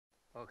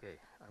Okay,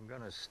 I'm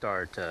gonna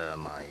start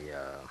my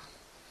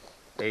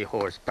 8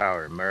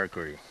 horsepower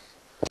Mercury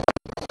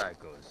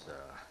cycles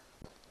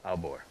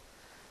outboard.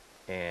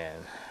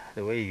 And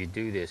the way you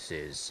do this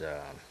is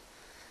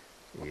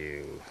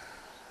you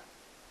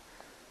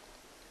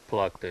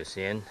plug this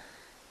in,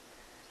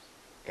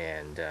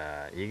 and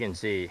you can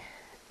see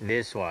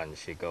this one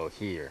should go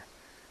here,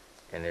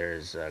 and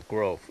there's a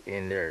growth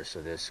in there.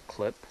 So this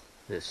clip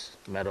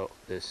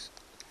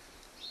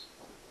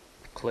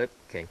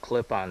can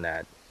clip on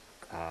that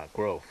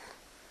growth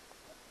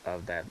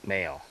of that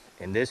male.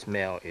 And this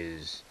male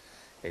is,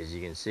 as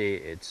you can see,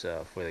 it's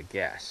for the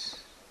gas,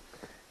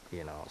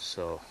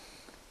 so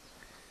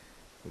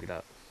I'm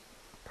gonna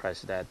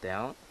press that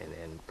down and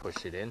then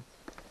push it in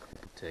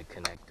to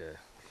connect the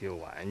fuel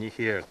wire, and you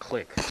hear a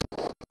click. So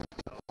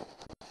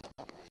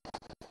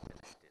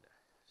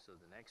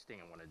the next thing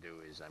I want to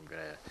do is I'm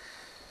gonna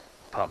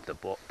pump the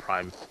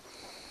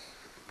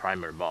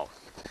primer bulb.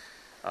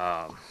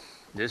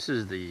 This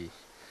is the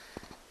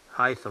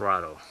high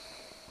throttle,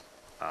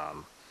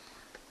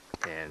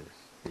 and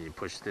when you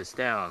push this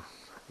down,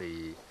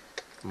 the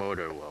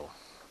motor will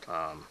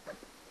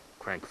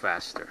crank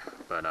faster.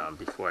 But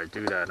before I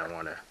do that, I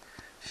want to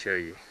show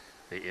you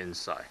the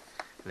inside.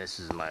 And this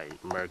is my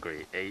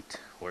Mercury 8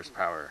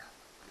 horsepower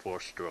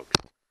 4-stroke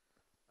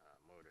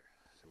motor.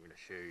 So I'm going to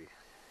show you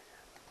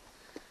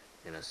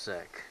in a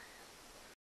sec.